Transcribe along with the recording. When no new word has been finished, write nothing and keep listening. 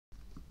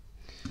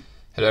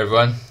Hello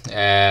everyone.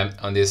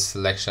 On this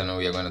lecture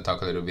we are going to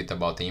talk a little bit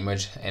about the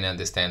image and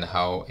understand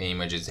how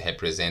image is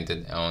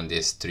represented on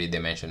this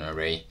three-dimensional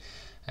array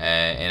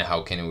and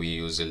how can we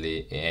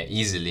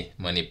easily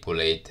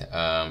manipulate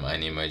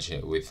an image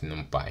with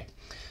Numpy.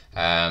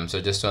 So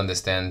just to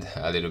understand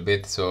a little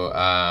bit, so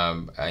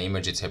an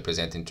image is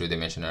represented in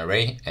three-dimensional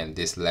array, and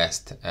this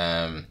last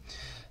NumPy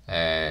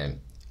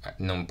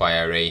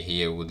array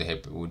here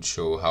would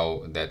show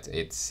how that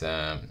it's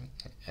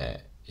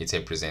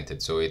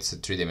represented. So it's a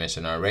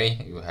three-dimensional array.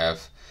 You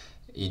have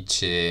each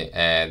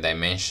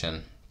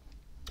dimension,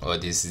 or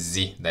this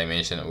z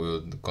dimension,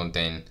 will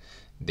contain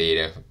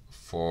data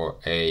for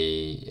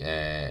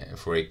a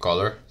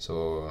color,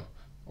 so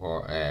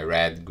or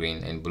red,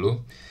 green, and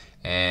blue.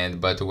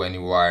 But when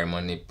you are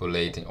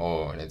manipulating,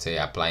 or let's say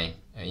applying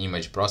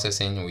image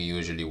processing, we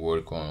usually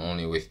work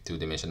only with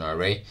two-dimensional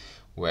array,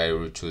 where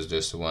we choose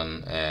just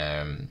one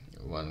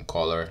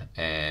color,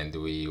 and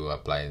we will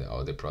apply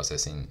all the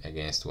processing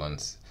against one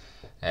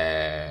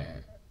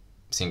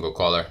single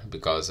color,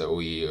 because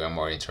we are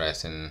more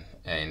interested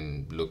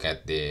in look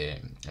at the,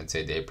 let's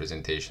say, the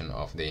representation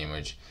of the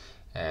image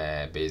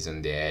based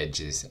on the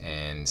edges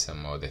and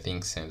some other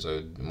things. And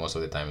so most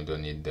of the time you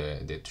don't need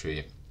the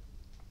three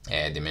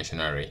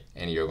dimensional array,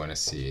 and you're going to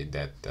see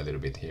that a little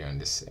bit here in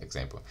this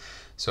example.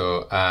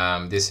 So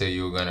this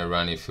you're going to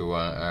run if you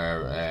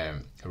are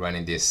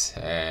running this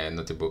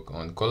notebook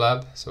on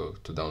Colab, so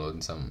to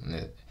download some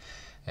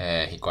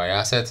require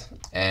asset.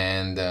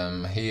 And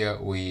here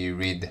we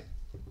read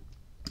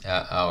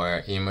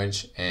our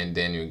image, and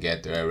then you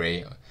get the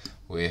array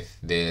with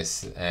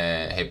this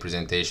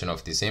representation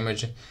of this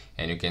image,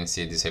 and you can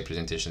see this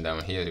representation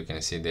down here. You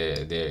can see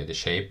the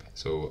shape.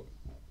 So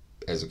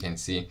as you can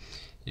see,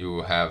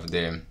 you have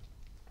the,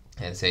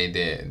 let's say,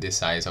 the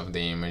size of the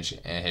image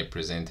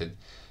represented.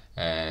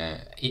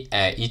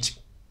 Each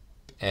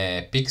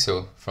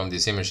pixel from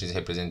this image is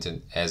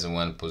represented as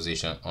one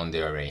position on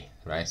the array,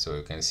 right? So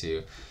you can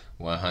see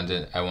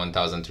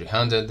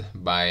 1300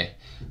 by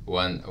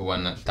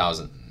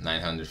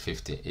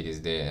 1950. It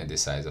is the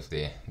size of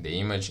the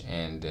image,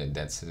 and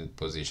that's the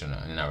position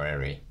in our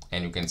array.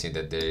 And you can see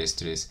that there is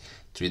this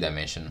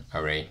three-dimension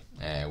array,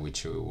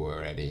 which we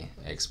already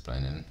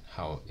explained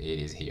how it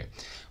is here.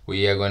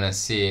 We are gonna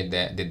see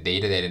that the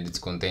data that is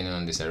contained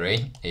on this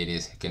array, you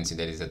can see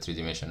that it's a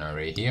three-dimensional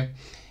array here,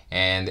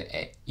 and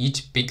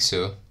each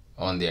pixel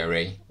on the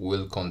array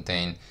will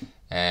contain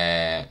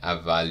a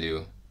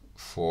value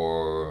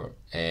for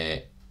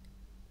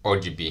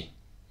RGB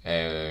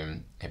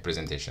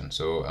representation.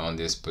 So on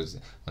the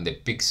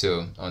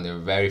pixel, on the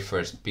very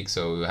first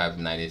pixel, we have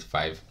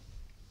 95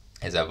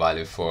 as a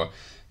value for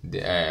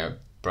the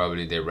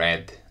probably the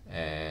red,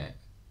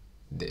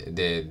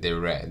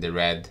 the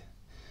red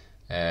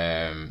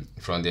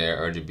from the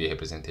RGB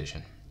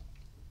representation.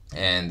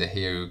 And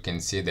here you can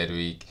see that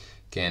we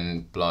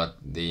can plot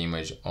the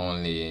image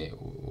only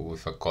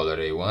with a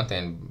color you want,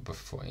 and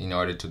in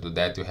order to do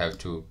that you have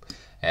to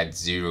add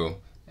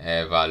 0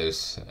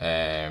 values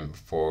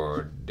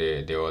for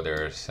the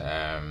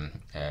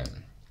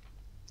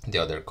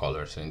other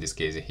colors. So in this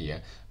case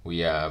here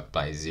we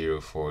apply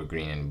 0 for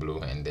green and blue,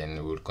 and then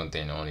it will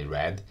contain only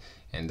red.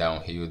 And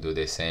down here you do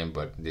the same,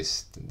 but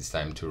this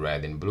time to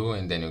red and blue,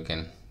 and then you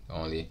can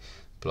only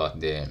plot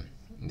the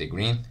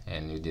green,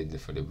 and you did it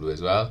for the blue as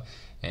well.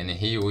 And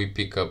here we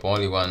pick up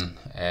only one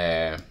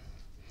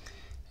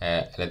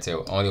let's say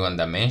only one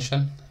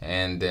dimension,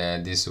 and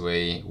this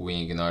way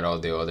we ignore all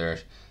the other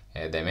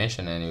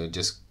dimension, and you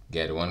just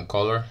get one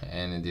color,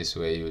 and in this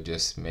way you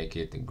just make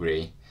it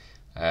gray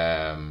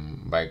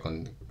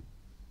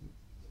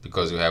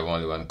because you have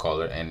only one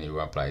color, and you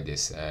apply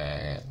this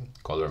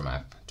color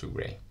map to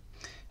gray.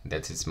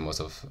 That is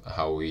most of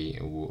how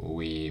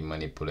we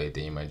manipulate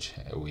the image.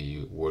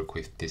 We work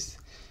with this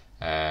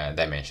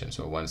dimension,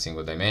 so one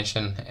single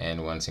dimension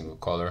and one single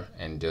color,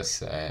 and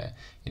just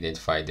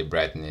identify the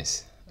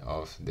brightness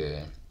of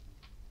the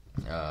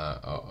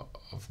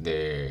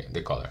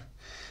color.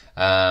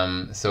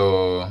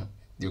 So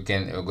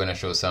we're gonna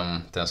show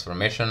some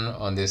transformation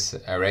on this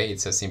array.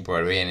 It's a simple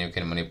array, and you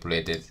can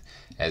manipulate it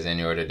as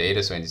any other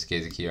data. So in this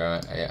case here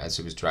I'm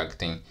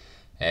subtracting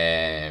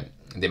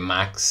the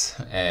max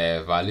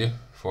value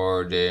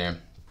for the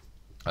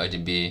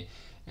RGB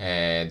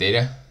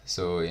data.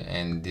 So,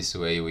 and this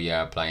way we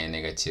are applying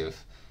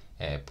negative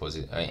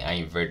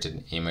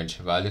inverted image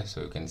value.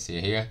 So you can see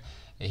here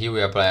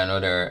we apply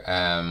another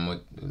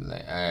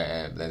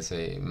let's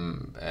say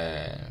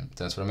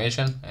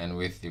transformation, and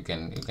with you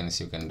can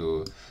see you can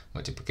do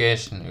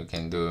multiplication, you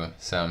can do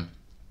some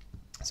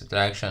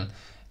subtraction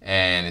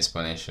and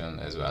exponential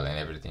as well, and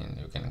everything.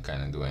 You can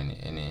kind of do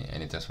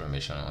any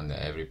transformation on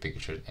every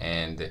picture,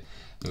 and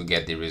you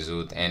get the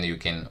result. And you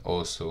can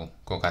also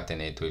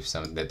concatenate with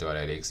something that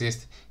already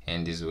exists,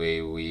 and this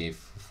way we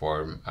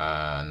form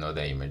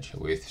another image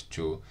with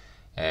two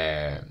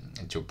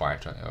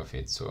parts of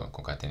it, so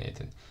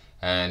concatenated.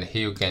 And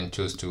here you can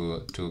choose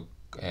to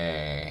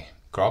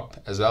crop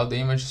as well the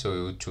image, so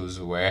you choose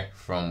where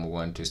from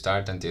when to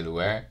start until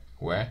where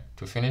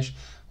to finish.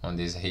 On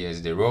this here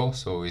is the row,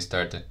 so we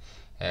start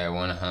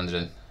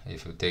 100.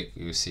 If you take,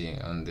 you see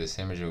on this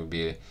image, it will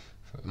be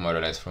more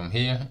or less from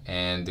here,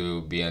 and it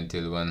will be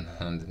until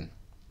 100.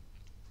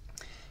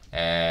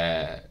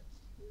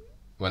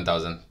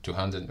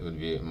 1200 would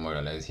be more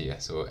or less here.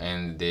 So,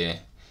 and the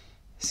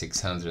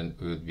 600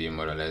 would be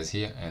more or less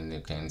here, and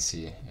you can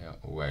see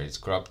where it's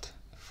cropped.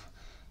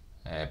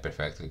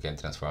 Perfect. We can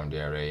transform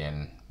the array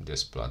and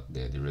just plot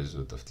the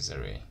result of this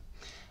array.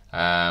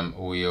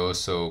 We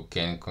also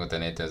can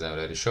concatenate, as I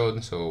already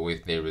showed, so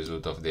with the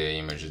result of the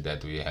image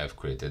that we have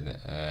created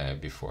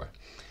before.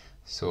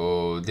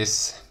 So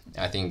this,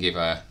 I think, give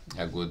a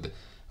good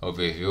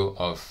overview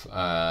of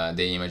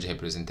the image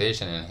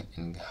representation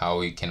and how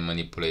we can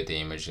manipulate the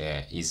image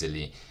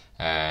easily,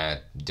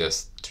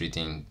 just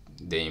treating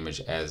the image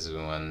as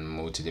one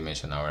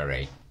multidimensional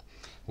array.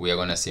 We are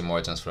going to see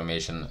more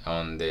transformation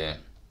on the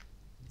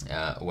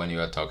when you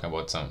are talking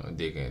about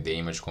the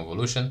image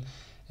convolution,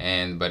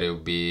 but it will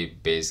be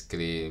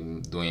basically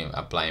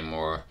applying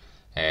more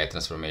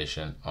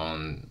transformation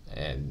on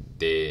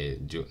the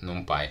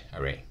Numpy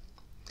array.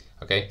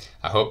 Okay,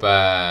 I hope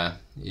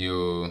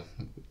you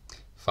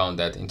found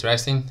that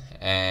interesting,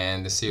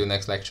 and see you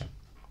next lecture.